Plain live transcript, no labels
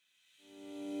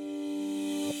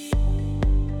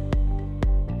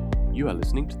You are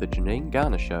listening to The Janine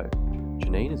Garner Show.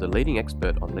 Janine is a leading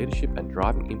expert on leadership and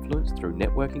driving influence through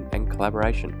networking and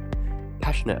collaboration,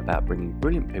 passionate about bringing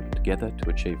brilliant people together to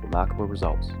achieve remarkable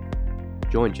results.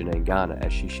 Join Janine Garner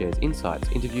as she shares insights,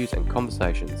 interviews and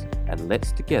conversations, and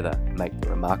let's together make the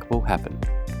remarkable happen.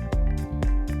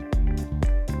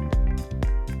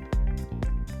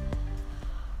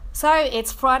 So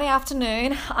it's Friday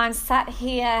afternoon. I'm sat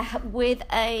here with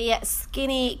a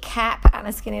skinny cap and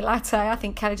a skinny latte. I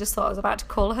think Kelly just thought I was about to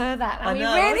call her that. I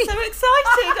know, I was so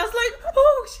excited. I was like,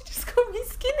 oh, she just called me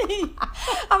skinny.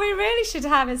 And we really should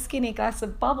have a skinny glass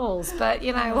of bubbles. But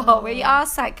you know what? We are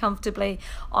sat comfortably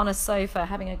on a sofa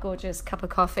having a gorgeous cup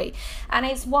of coffee. And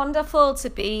it's wonderful to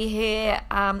be here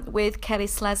with Kelly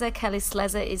Slezzer. Kelly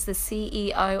Slezzer is the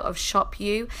CEO of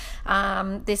ShopU.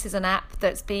 This is an app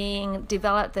that's being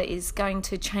developed that is going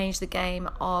to change the game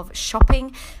of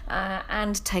shopping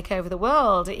and take over the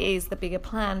world is the bigger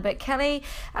plan. But Kelly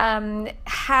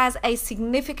has a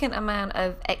significant amount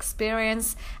of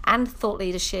experience and thought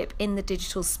leadership in the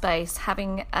digital space,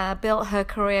 having built her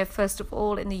career first of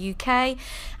all in the UK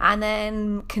and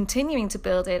then continuing to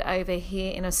build it over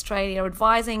here in Australia,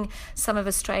 advising some of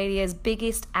Australia's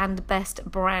biggest and best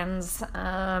brands,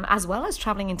 as well as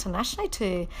travelling internationally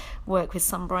to work with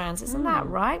some brands. Isn't that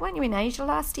right? Weren't you in Asia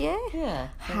last year? Yeah.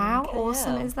 How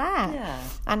awesome is that? Yeah.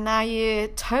 And now you're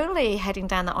totally heading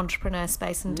down the entrepreneur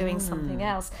space and doing something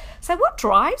else. So what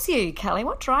drives you, Kelly?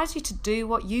 What drives you to do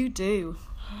what you do?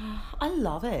 I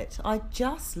love it. I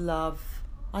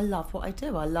love what I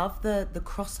do. I love the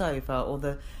crossover or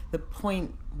the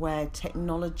point where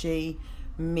technology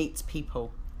meets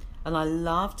people. And I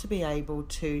love to be able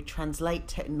to translate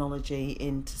technology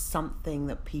into something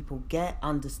that people get,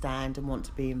 understand and want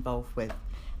to be involved with.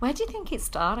 Where do you think it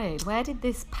started? Where did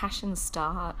this passion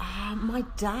start? My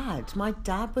dad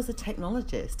was a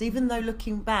technologist. Even though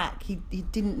looking back, he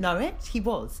didn't know it, he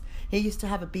was. He used to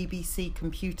have a BBC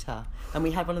computer and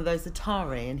we had one of those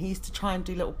Atari and he used to try and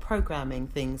do little programming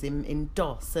things in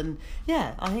DOS. And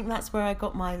yeah, I think that's where I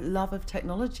got my love of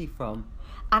technology from.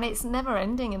 And it's never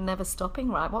ending and never stopping,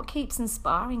 right? What keeps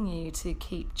inspiring you to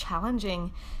keep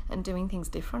challenging and doing things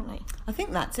differently? I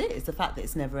think that's it. It's the fact that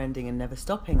it's never ending and never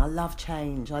stopping. I love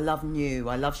change. I love new.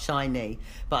 I love shiny.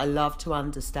 But I love to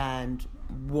understand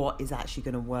what is actually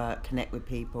going to work, connect with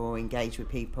people, engage with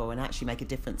people, and actually make a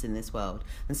difference in this world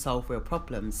and solve real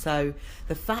problems. So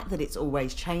the fact that it's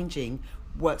always changing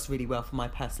works really well for my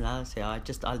personality.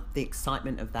 The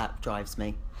excitement of that drives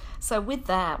me. So with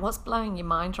that, what's blowing your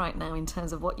mind right now in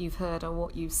terms of what you've heard or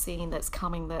what you've seen that's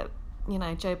coming that, you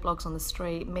know, Joe Blogs on the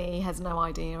street, me, has no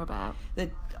idea about?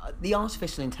 The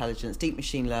artificial intelligence, deep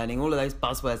machine learning, all of those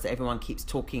buzzwords that everyone keeps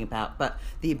talking about, but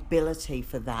the ability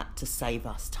for that to save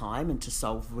us time and to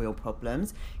solve real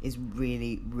problems is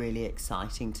really, really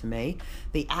exciting to me.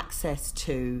 The access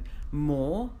to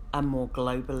more and more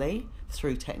globally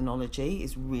through technology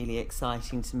is really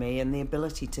exciting to me, and the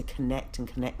ability to connect and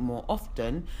connect more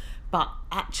often, but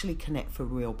actually connect for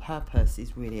real purpose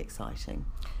is really exciting.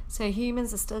 So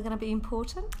humans are still going to be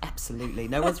important? Absolutely.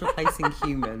 No one's replacing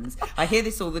humans. I hear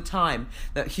this all the time,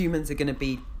 that humans are going to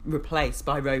be replaced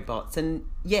by robots. And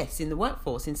yes, in the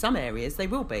workforce, in some areas, they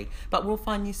will be. But we'll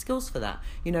find new skills for that.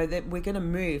 You know, that we're going to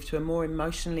move to a more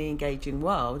emotionally engaging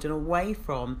world and away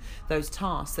from those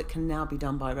tasks that can now be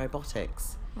done by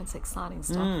robotics. That's exciting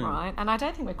stuff, right? And I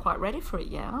don't think we're quite ready for it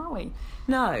yet, are we?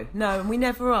 No, and we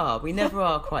never are. We never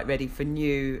are quite ready for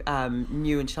new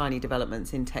and shiny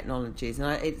developments in technologies,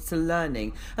 and it's a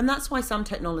learning. And that's why some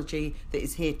technology that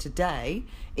is here today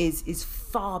is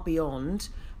far beyond.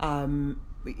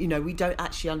 We don't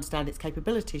actually understand its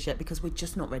capabilities yet because we're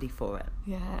just not ready for it.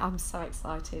 Yeah, I'm so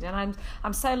excited, and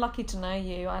I'm so lucky to know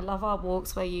you. I love our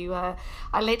walks where you. I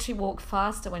literally walk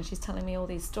faster when she's telling me all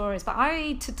these stories. But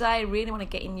I today really want to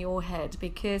get in your head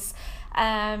because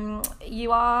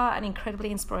you are an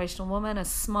incredibly inspirational woman, a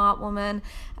smart woman,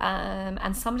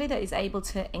 and somebody that is able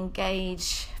to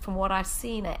engage, from what I've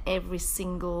seen, at every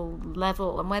single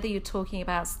level. And whether you're talking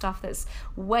about stuff that's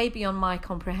way beyond my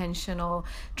comprehension or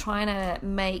trying to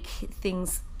make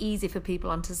things easy for people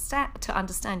to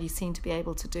understand, you seem to be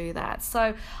able to do that.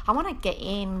 So I want to get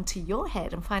into your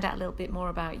head and find out a little bit more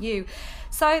about you.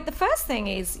 So the first thing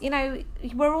is, you know,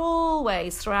 we're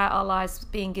always throughout our lives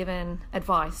being given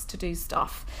advice to do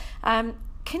stuff. Can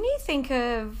you think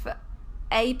of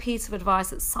a piece of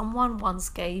advice that someone once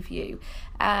gave you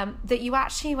that you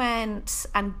actually went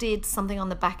and did something on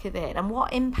the back of it, and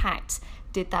what impact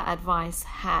did that advice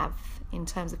have in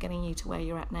terms of getting you to where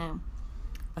you're at now?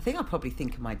 I think I probably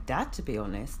think of my dad, to be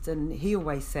honest, and he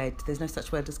always said there's no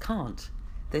such word as can't.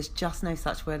 There's just no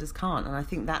such word as can't. And I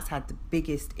think that's had the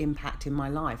biggest impact in my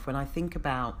life. When I think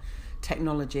about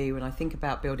technology, when I think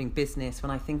about building business,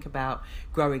 when I think about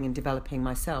growing and developing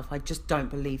myself, I just don't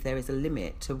believe there is a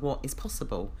limit to what is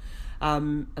possible.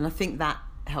 And I think that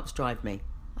helps drive me.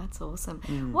 That's awesome.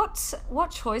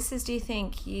 What choices do you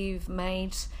think you've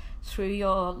made through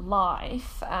your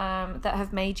life that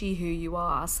have made you who you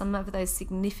are? Some of those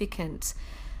significant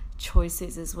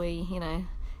choices as we,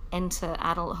 enter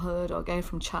adulthood or go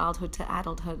from childhood to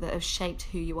adulthood that have shaped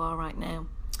who you are right now.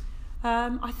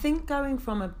 I think going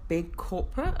from a big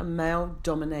corporate, a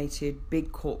male-dominated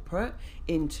big corporate,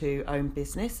 into own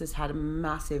business has had a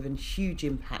massive and huge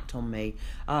impact on me.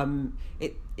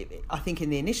 I think in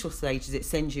the initial stages it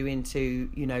sends you into,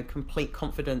 complete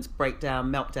confidence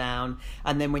breakdown, meltdown,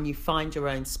 and then when you find your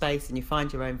own space and you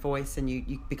find your own voice and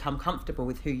you become comfortable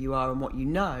with who you are and what you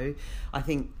know, I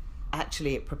think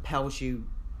actually it propels you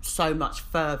so much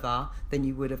further than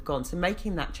you would have gone. So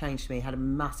making that change for me had a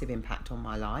massive impact on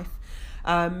my life.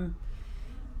 I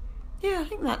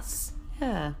think that's,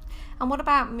 yeah. And what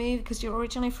about because you're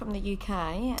originally from the UK,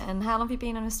 and how long have you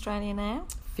been in Australia now?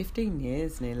 15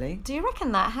 years nearly. Do you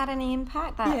reckon that had any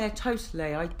impact? Yeah,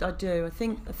 totally. I do. I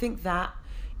think that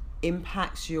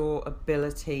impacts your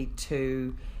ability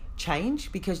to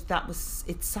change, because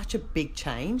it's such a big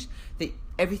change that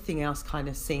everything else kind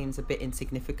of seems a bit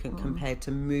insignificant compared to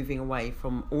moving away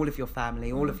from all of your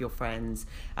family, all of your friends,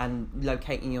 and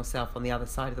locating yourself on the other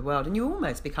side of the world. And you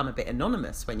almost become a bit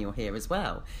anonymous when you're here as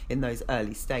well in those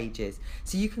early stages.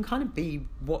 So you can kind of do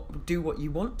what you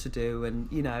want to do,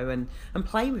 and and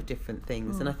play with different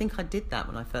things. And I think I did that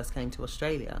when I first came to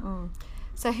Australia.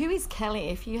 So who is Kelly?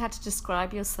 If you had to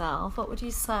describe yourself, what would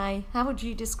you say? How would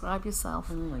you describe yourself?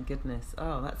 Oh my goodness.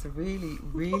 Oh, that's a really,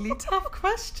 really tough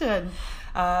question.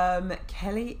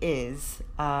 Kelly is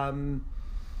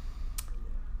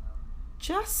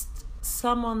just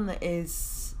someone that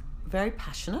is very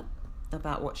passionate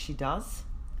about what she does.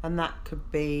 And that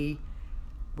could be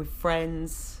with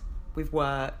friends, with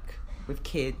work, with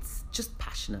kids. Just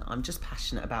passionate. I'm just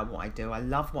passionate about what I do. I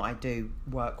love what I do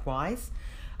work-wise.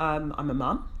 I'm a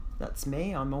mum, that's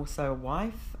me. I'm also a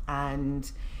wife,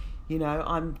 and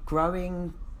I'm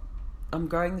growing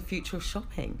the future of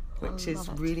shopping, which is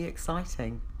really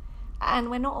exciting.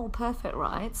 And we're not all perfect,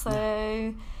 right?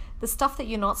 So the stuff that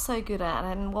you're not so good at,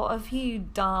 and what have you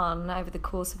done over the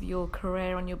course of your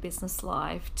career and your business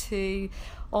life to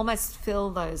almost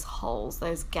fill those holes,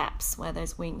 those gaps where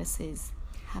those weaknesses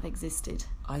have existed?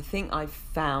 I think I've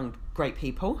found great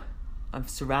people. I've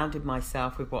surrounded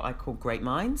myself with what I call great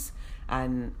minds,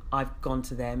 and I've gone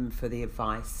to them for the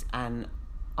advice and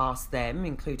asked them,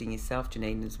 including yourself,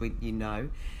 Janine, as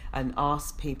and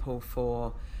asked people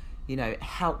for,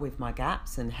 help with my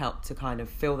gaps and help to kind of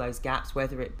fill those gaps,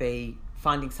 whether it be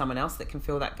finding someone else that can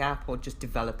fill that gap or just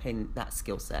developing that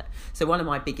skill set. So one of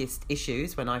my biggest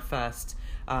issues when I first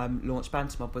launched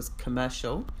Bantermob was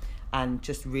commercial, and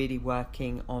just really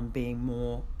working on being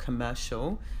more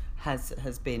commercial has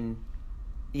been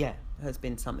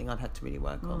something I've had to really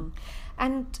work on.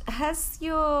 And has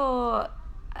your,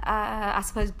 I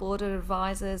suppose, board of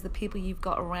advisors, the people you've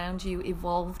got around you,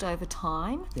 evolved over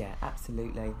time? Yeah,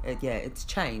 absolutely. It's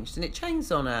changed, and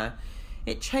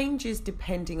it changes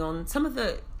depending on some of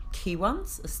the key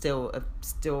ones are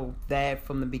still there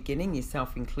from the beginning,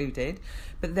 yourself included.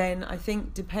 But then I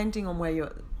think depending on where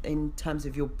you're in terms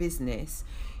of your business,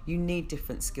 you need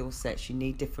different skill sets, you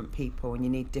need different people, and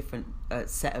you need different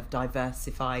set of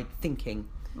diversified thinking.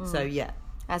 So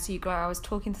as you grow, I was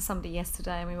talking to somebody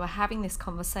yesterday, and we were having this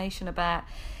conversation about,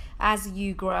 as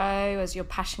you grow, as your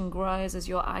passion grows, as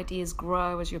your ideas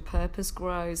grow, as your purpose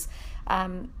grows,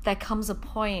 there comes a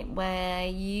point where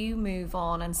you move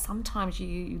on, and sometimes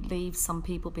you leave some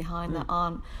people behind that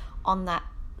aren't on that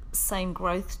same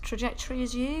growth trajectory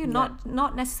as you,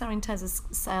 not necessarily in terms of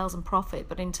sales and profit,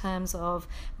 but in terms of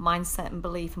mindset and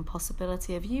belief and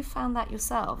possibility. Have you found that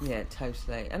yourself? Yeah,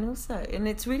 totally. And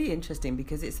it's really interesting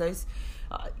because it's those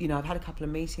I've had a couple of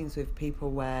meetings with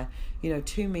people where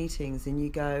 2 meetings and you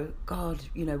go, God,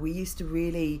 we used to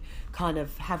really kind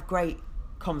of have great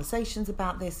conversations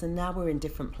about this, and now we're in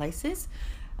different places.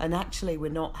 And actually,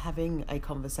 we're not having a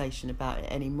conversation about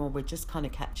it anymore. We're just kind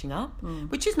of catching up,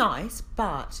 which is nice,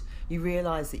 but you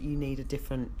realise that you need a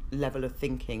different level of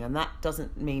thinking. And that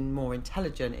doesn't mean more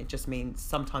intelligent. It just means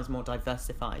sometimes more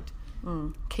diversified.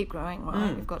 Keep growing,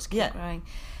 right? We've got to keep growing.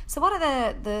 So what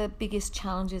are the biggest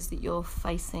challenges that you're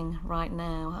facing right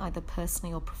now, either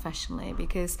personally or professionally?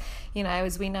 Because,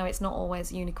 as we know, it's not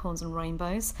always unicorns and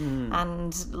rainbows,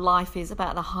 and life is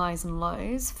about the highs and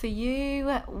lows. For you,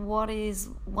 what is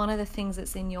one of the things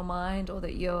that's in your mind, or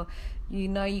that you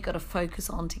got to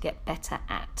focus on to get better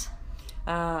at?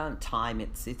 Time.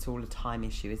 It's all a time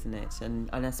issue, isn't it? And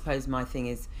I suppose my thing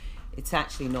is, it's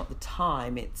actually not the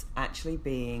time. It's actually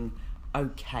being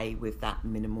okay with that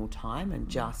minimal time and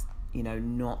just, you know,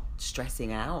 not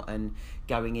stressing out and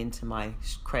going into my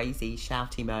crazy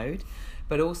shouty mode,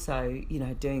 but also, you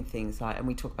know, doing things like, and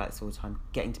we talk about this all the time,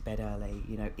 getting to bed early,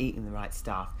 you know, eating the right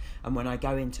stuff. And when I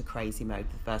go into crazy mode,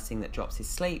 the first thing that drops is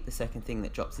sleep, the second thing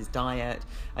that drops is diet,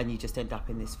 and you just end up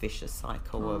in this vicious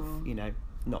cycle of, you know,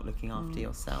 not looking after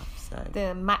yourself. So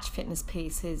the match fitness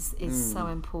piece is so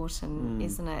important,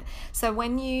 isn't it? So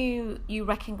when you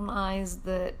recognise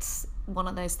that one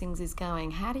of those things is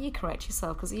going, how do you correct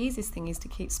yourself? Because the easiest thing is to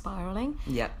keep spiralling.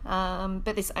 Yeah.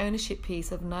 But this ownership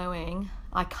piece of knowing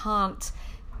I can't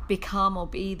become or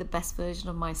be the best version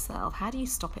of myself, how do you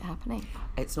stop it happening?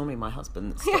 It's normally my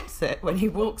husband that stops it. When he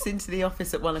walks into the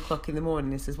office at 1 o'clock in the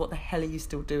morning and says, "What the hell are you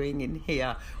still doing in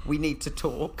here? We need to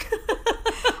talk."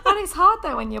 And it's hard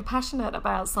though when you're passionate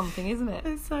about something, isn't it?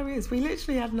 It so is. We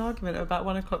literally had an argument about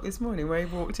 1 o'clock this morning where he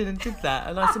walked in and did that,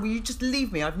 and I said, "Will you just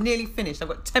leave me? I've nearly finished. I've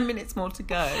got 10 minutes more to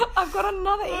go. I've got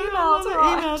another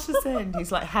email to send."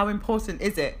 He's like, "How important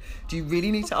is it? Do you really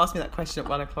need to ask me that question at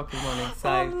 1 o'clock in the morning?" So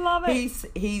I love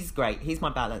it. He's great. He's my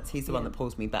balance. He's the one that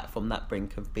pulls me back from that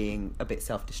brink of being a bit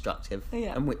self-destructive,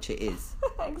 and which it is.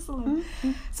 Excellent.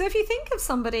 So if you think of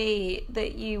somebody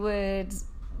that you would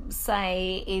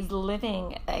say is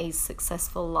living a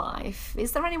successful life,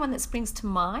 is there anyone that springs to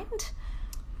mind?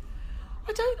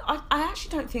 I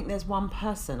actually don't think there's one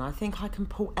person. I think I can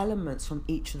pull elements from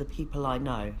each of the people I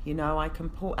know. You know, I can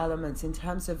pull elements in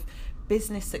terms of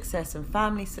business success and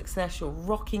family success. You're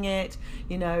rocking it.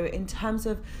 You know, in terms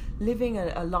of living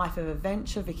a life of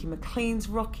adventure, Vicky McLean's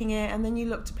rocking it. And then you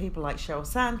look to people like Sheryl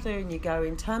Sandler and you go,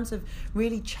 in terms of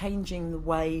really changing the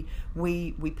way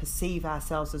we perceive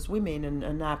ourselves as women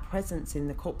and our presence in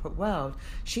the corporate world,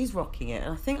 she's rocking it.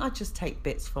 And I think I just take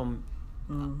bits from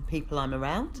people I'm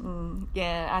around.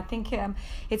 Yeah, I think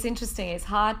it's interesting. It's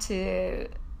hard to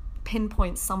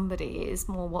pinpoint somebody. It's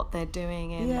more what they're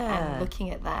doing and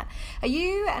looking at that. Are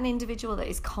you an individual that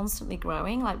is constantly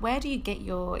growing? Like, where do you get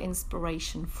your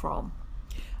inspiration from?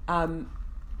 I'm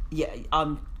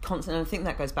constantly, and I think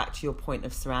that goes back to your point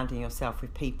of surrounding yourself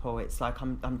with people. It's like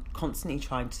I'm constantly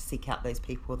trying to seek out those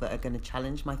people that are going to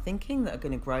challenge my thinking, that are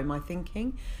going to grow my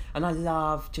thinking, and I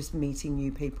love just meeting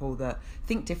new people that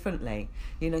think differently.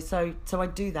 You know, so I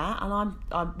do that, and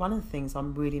I'm one of the things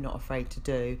I'm really not afraid to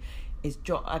do is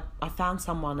I found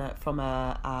someone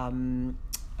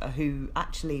who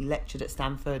actually lectured at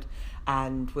Stanford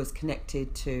and was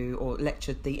connected to, or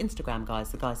lectured the Instagram guys,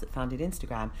 the guys that founded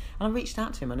Instagram. And I reached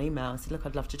out to him on email. I said, "Look,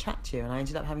 I'd love to chat to you." And I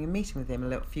ended up having a meeting with him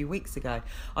a few weeks ago.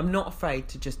 I'm not afraid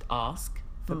to just ask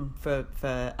for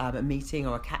a meeting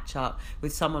or a catch up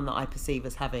with someone that I perceive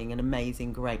as having an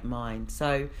amazing, great mind.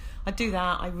 So I do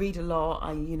that. I read a lot.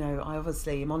 I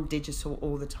obviously am on digital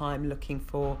all the time I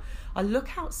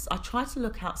try to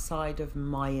look outside of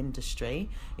my industry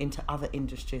into other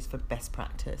industries for best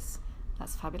practice.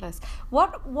 That's fabulous.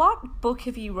 What book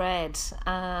have you read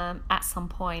at some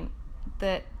point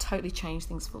that totally changed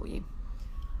things for you?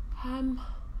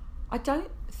 I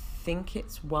don't think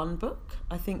it's one book.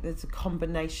 I think there's a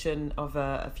combination of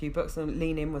a few books. And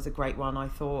Lean In was a great one, I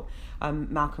thought.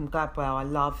 Malcolm Gladwell, I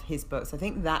love his books. I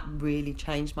think that really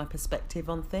changed my perspective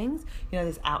on things. You know,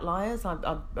 there's outliers.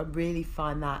 I really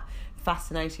find that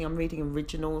fascinating. I'm reading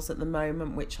originals at the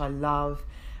moment, which I love.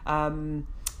 And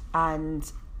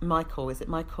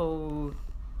Michael,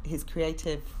 his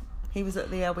creative, he was at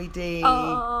the LBD.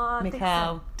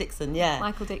 Michael Dixon, yeah.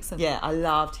 Michael Dixon. Yeah, I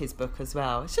loved his book as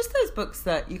well. It's just those books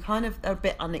that you kind of are a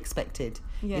bit unexpected,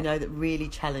 you know, that really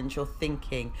challenge your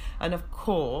thinking. And of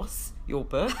course, your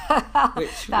book,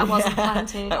 which that wasn't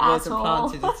planted at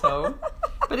all.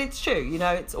 But it's true, you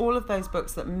know, it's all of those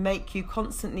books that make you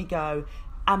constantly go,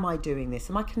 am I doing this?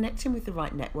 Am I connecting with the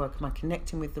right network? Am I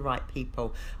connecting with the right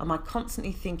people? Am I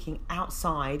constantly thinking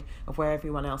outside of where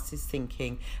everyone else is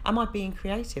thinking? Am I being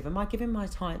creative? Am I giving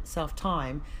myself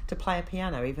time to play a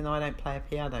piano, even though I don't play a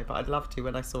piano, but I'd love to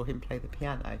when I saw him play the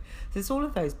piano? So it's all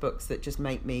of those books that just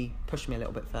push me a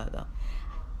little bit further.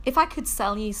 If I could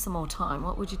sell you some more time,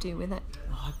 what would you do with it?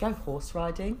 I'd go horse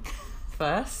riding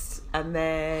first, and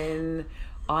then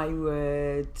I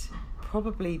would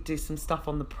probably do some stuff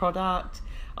on the product.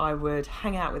 I would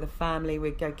hang out with a family.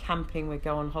 We'd go camping. We'd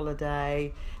go on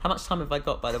holiday. How much time have I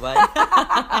got, by the way?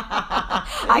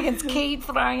 I can keep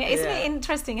throwing it. Isn't it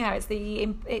interesting how it's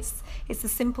the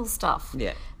simple stuff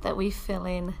that we fill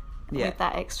in with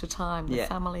that extra time, the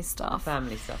family stuff.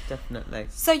 Family stuff, definitely.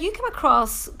 So you come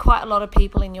across quite a lot of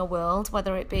people in your world,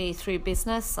 whether it be through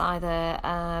business,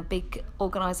 either big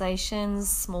organisations,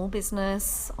 small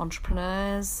business,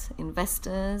 entrepreneurs,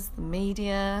 investors, the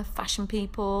media, fashion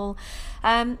people.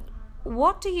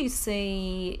 What do you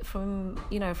see from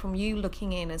you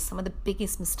looking in as some of the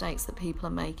biggest mistakes that people are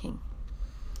making?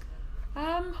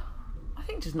 I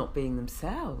think just not being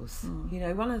themselves.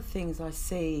 One of the things I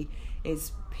see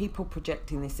is people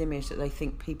projecting this image that they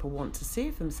think people want to see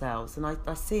of themselves, and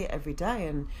I see it every day.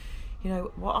 And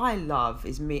what I love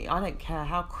is me. I don't care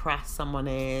how crass someone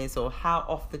is, or how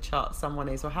off the chart someone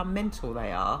is, or how mental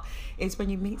they are. It's when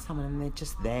you meet someone and they're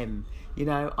just them.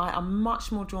 I'm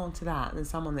much more drawn to that than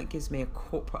someone that gives me a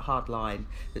corporate hard line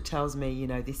that tells me,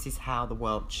 this is how the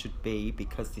world should be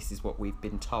because this is what we've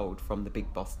been told from the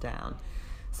big boss down.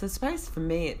 So I suppose for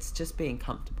me, it's just being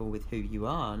comfortable with who you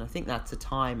are, and I think that's a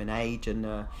time and age and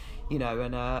a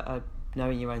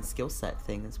knowing your own skill set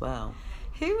thing as well.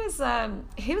 Who was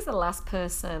the last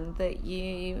person that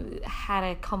you had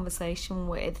a conversation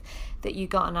with that you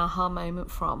got an aha moment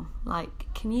from?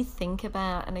 Like, can you think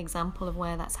about an example of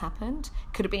where that's happened?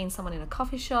 Could have been someone in a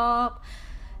coffee shop,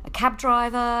 a cab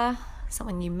driver,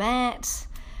 someone you met,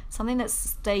 something that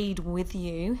stayed with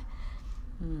you.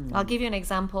 I'll give you an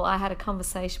example. I had a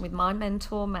conversation with my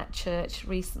mentor, Matt Church,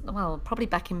 probably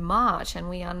back in March, and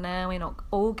we are now in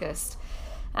August.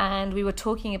 And we were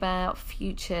talking about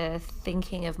future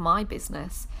thinking of my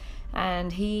business.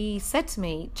 And he said to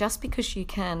me, just because you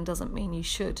can doesn't mean you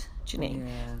should, Janine.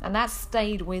 Yeah. And that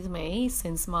stayed with me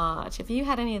since March. Have you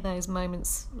had any of those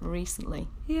moments recently?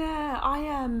 Yeah,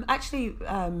 I actually,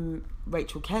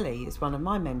 Rachel Kelly is one of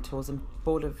my mentors and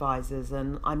board advisors,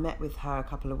 and I met with her a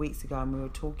couple of weeks ago, and we were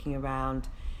talking around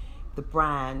the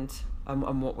brand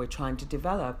and what we're trying to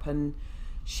develop. And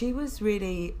she was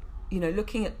really,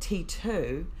 looking at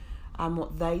T2 and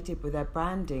what they did with their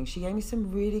branding. She gave me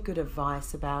some really good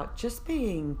advice about just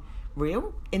being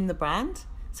real in the brand.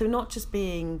 So not just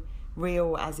being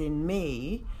real as in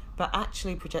me, but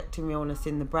actually projecting realness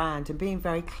in the brand and being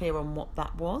very clear on what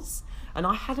that was. And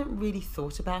I hadn't really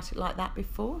thought about it like that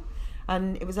before.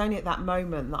 And it was only at that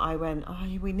moment that I went,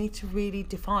 we need to really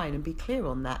define and be clear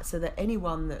on that so that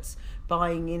anyone that's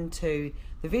buying into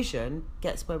the vision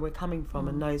gets where we're coming from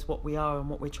and knows what we are and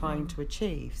what we're trying to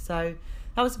achieve. So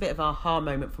that was a bit of an aha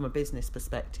moment from a business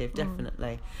perspective,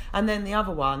 definitely. And then the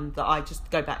other one that I just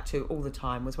go back to all the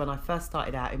time was when I first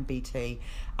started out in BT,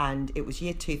 and it was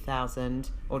year 2000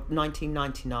 or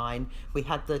 1999. We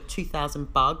had the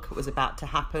 2000 bug was about to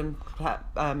happen.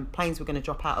 Planes were going to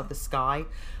drop out of the sky.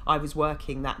 I was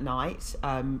working that night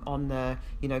on the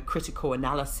critical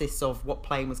analysis of what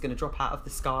plane was going to drop out of the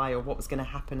sky or what was going to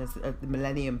happen as the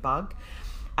Millennium Bug.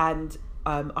 And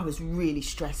I was really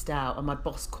stressed out, and my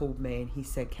boss called me and he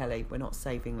said, Kelly, we're not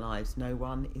saving lives. No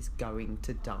one is going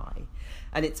to die.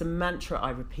 And it's a mantra I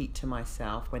repeat to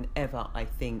myself whenever I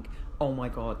think, oh my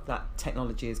God, that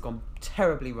technology has gone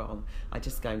terribly wrong. I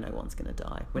just go, no one's going to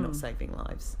die. We're not saving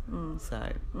lives.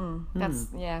 That's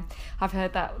I've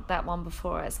heard that one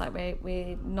before. It's like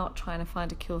we're not trying to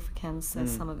find a cure for cancer,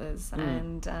 some of us,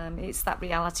 and it's that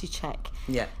reality check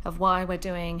of why we're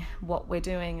doing what we're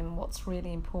doing and what's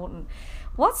really important.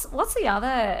 What's the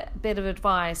other bit of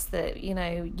advice that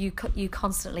you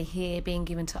constantly hear being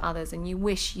given to others, and you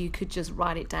wish you could just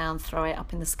write it down, throw it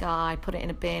up in the sky, put it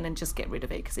in a bin, and just get rid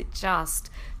of it because it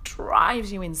just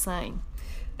drives you insane?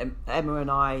 Emma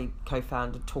and I,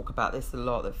 co-founder, talk about this a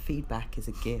lot, that feedback is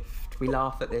a gift. We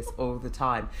laugh at this all the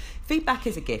time. Feedback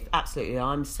is a gift, absolutely.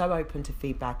 I'm so open to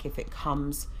feedback if it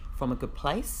comes from a good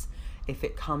place. If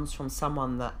it comes from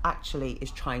someone that actually is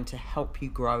trying to help you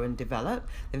grow and develop,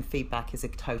 then feedback is a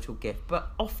total gift.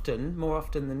 But more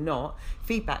often than not,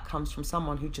 feedback comes from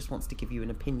someone who just wants to give you an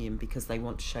opinion because they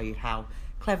want to show you how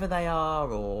clever they are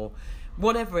or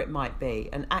whatever it might be.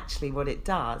 And actually what it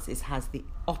does is has the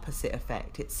opposite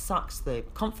effect. It sucks the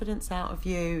confidence out of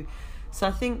you. So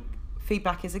I think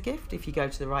feedback is a gift if you go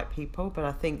to the right people, but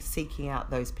I think seeking out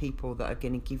those people that are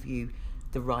going to give you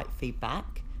the right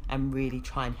feedback and really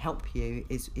try and help you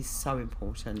is so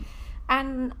important.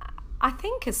 And I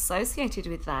think associated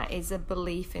with that is a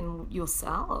belief in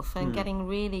yourself and getting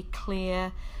really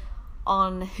clear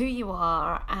on who you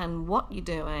are and what you're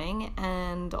doing,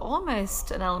 and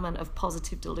almost an element of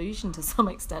positive delusion to some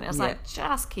extent. I was like,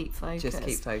 just keep focused. Just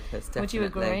keep focused, definitely. Would you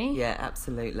agree? Yeah,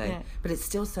 absolutely. Yeah. But it's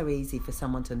still so easy for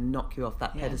someone to knock you off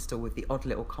that pedestal with the odd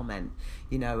little comment,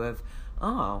 of,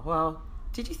 oh, well,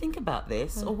 did you think about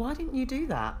this? Or why didn't you do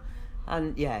that?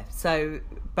 And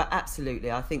but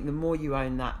absolutely, I think the more you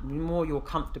own that, the more you're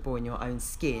comfortable in your own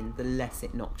skin, the less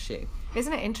it knocks you.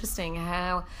 Isn't it interesting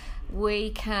how we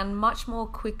can much more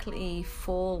quickly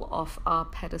fall off our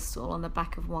pedestal on the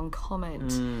back of one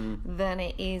comment than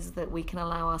it is that we can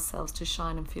allow ourselves to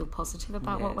shine and feel positive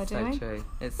about what we're doing? It's so true.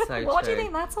 It's so true. What do you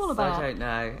think that's all about? I don't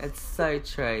know. It's so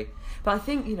true. But I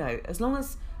think, as long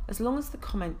as the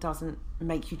comment doesn't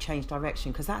make you change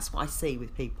direction, because that's what I see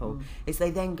with people, is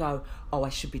they then go, oh, I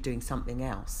should be doing something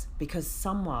else, because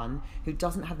someone who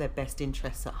doesn't have their best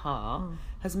interests at heart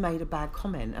has made a bad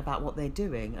comment about what they're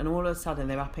doing, and all of a sudden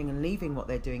they're upping and leaving what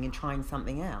they're doing and trying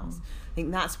something else. I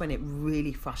think that's when it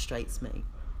really frustrates me.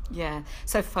 Yeah,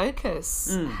 so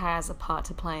focus has a part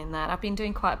to play in that. I've been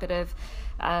doing quite a bit of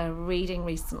reading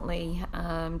recently.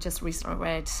 Just recently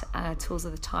read Tools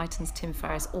of the Titans, Tim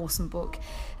Ferriss, awesome book.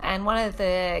 And one of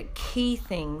the key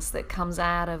things that comes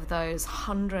out of those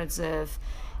hundreds of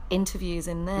interviews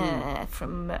in there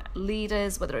from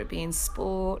leaders, whether it be in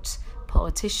sport,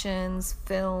 politicians,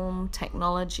 film,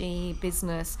 technology,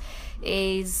 business,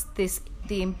 is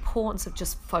the importance of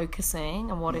just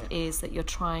focusing on what it is that you're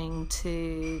trying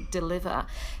to deliver.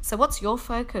 So what's your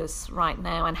focus right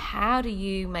now, and how do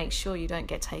you make sure you don't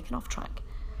get taken off track?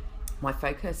 My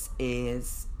focus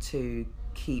is to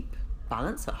keep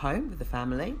balance at home with the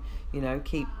family,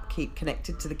 keep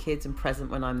connected to the kids and present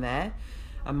when I'm there.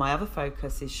 And my other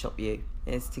focus is Shop You,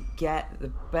 is to get the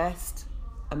best,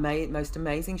 most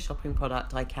amazing shopping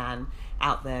product I can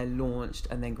out there, launched,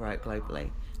 and then grow it globally.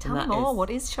 Tell me more.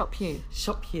 What is Shop You?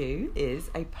 Shop You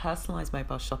is a personalised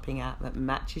mobile shopping app that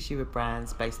matches you with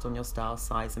brands based on your style,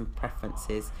 size and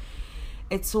preferences.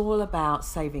 It's all about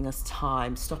saving us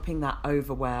time, stopping that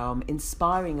overwhelm,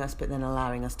 inspiring us, but then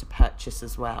allowing us to purchase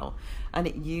as well. And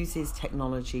it uses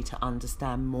technology to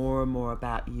understand more and more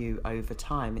about you over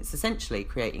time. It's essentially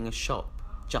creating a shop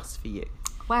just for you.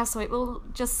 Wow, so it will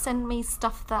just send me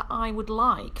stuff that I would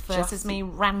like versus me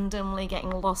randomly getting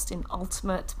lost in loads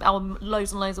and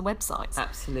loads of websites.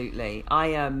 Absolutely.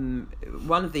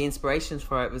 One of the inspirations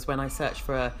for it was when I searched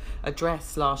for a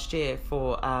dress last year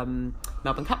for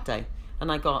Melbourne Cup Day, and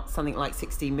I got something like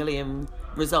 60 million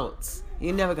results.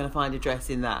 You're never going to find a dress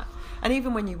in that. And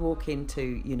even when you walk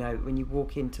into,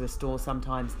 a store,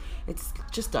 sometimes it's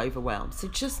just overwhelmed. So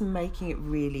just making it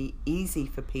really easy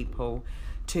for people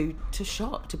to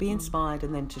shop, to be inspired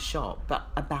and then to shop, but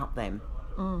about them,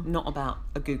 not about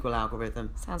a Google algorithm.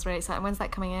 Sounds really exciting. When's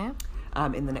that coming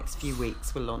out? In the next few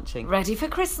weeks, we're launching. Ready for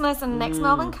Christmas and next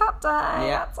Melbourne Cup Day.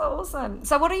 Yeah. That's awesome.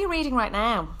 So what are you reading right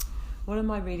now? What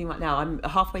am I reading right now? I'm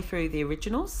halfway through the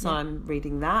originals, so I'm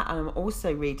reading that. And I'm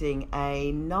also reading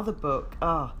another book.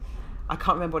 I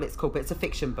can't remember what it's called, but it's a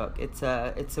fiction book.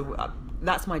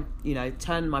 That's my,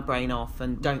 turn my brain off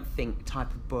and don't think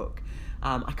type of book.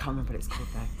 I can't remember what it's called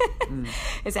though.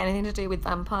 Is it anything to do with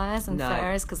vampires and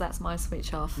fairies? Because that's my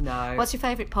switch off. No. What's your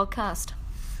favourite podcast?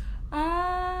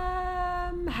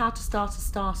 How to Start a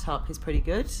Startup is pretty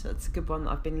good. That's a good one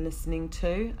that I've been listening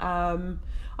to.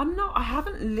 I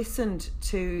haven't listened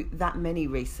to that many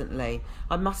recently.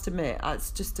 I must admit,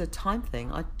 it's just a time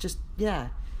thing. Just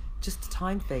a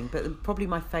time thing. But probably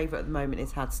my favourite at the moment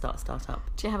is How to Start a Startup.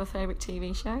 Do you have a favourite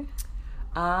TV show?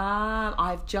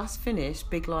 I've just finished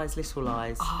Big Lies, Little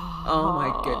Lies. Oh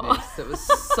my goodness, it was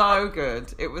so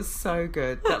good. It was so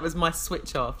good. That was my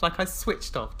switch off. I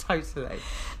switched off totally.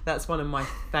 That's one of my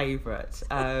favourite.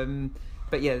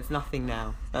 But yeah, there's nothing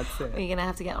now. That's it. You're going to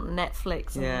have to get on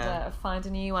Netflix and find a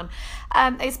new one.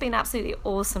 It's been absolutely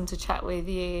awesome to chat with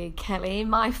you, Kelly.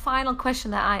 My final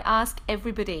question that I ask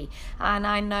everybody, and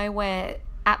I know we're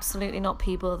absolutely not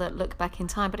people that look back in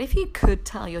time, but if you could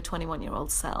tell your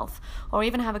 21-year-old self, or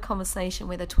even have a conversation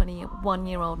with a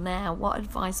 21-year-old now, what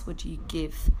advice would you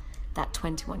give that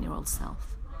 21-year-old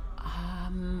self?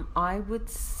 I would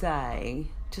say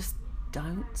just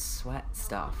don't sweat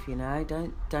stuff,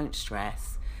 don't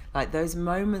stress. Like those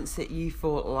moments that you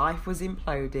thought life was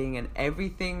imploding and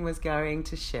everything was going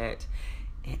to shit,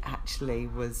 it actually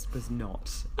was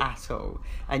not at all,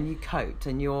 and you coped,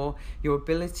 and your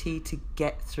ability to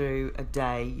get through a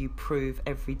day, you prove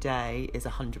every day, is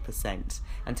 100%,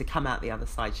 and to come out the other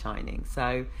side shining.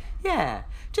 So I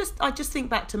just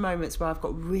think back to moments where I've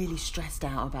got really stressed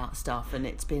out about stuff, and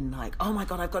it's been like, oh my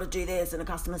god, I've got to do this, and the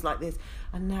customer's like this,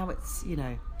 and now it's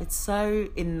it's so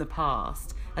in the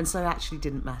past, and so actually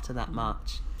didn't matter that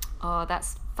much. Oh,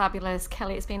 that's fabulous,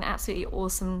 Kelly. It's been absolutely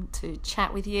awesome to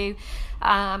chat with you.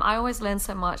 I always learn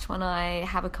so much when I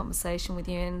have a conversation with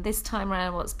you, and this time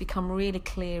around what's become really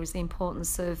clear is the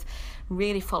importance of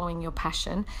really following your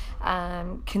passion,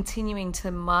 continuing to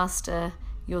master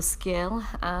your skill,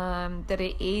 that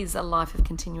it is a life of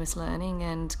continuous learning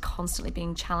and constantly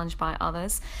being challenged by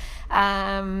others,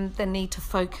 the need to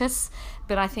focus.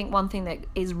 But I think one thing that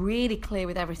is really clear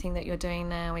with everything that you're doing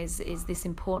now is this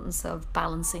importance of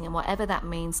balancing, and whatever that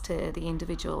means to the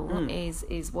individual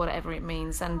is whatever it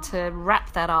means. And to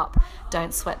wrap that up,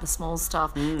 don't sweat the small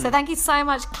stuff. So thank you so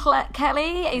much,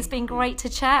 Kelly. It's been great to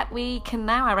chat. We can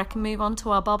now, I reckon, move on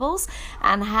to our bubbles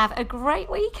and have a great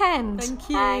weekend. Thank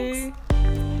you. Thanks.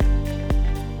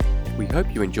 We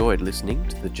hope you enjoyed listening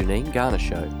to the Janine Garner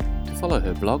Show. To follow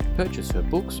her blog, purchase her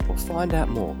books, or find out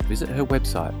more, visit her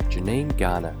website,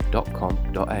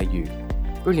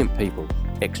 janinegarner.com.au. Brilliant people,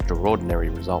 extraordinary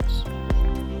results.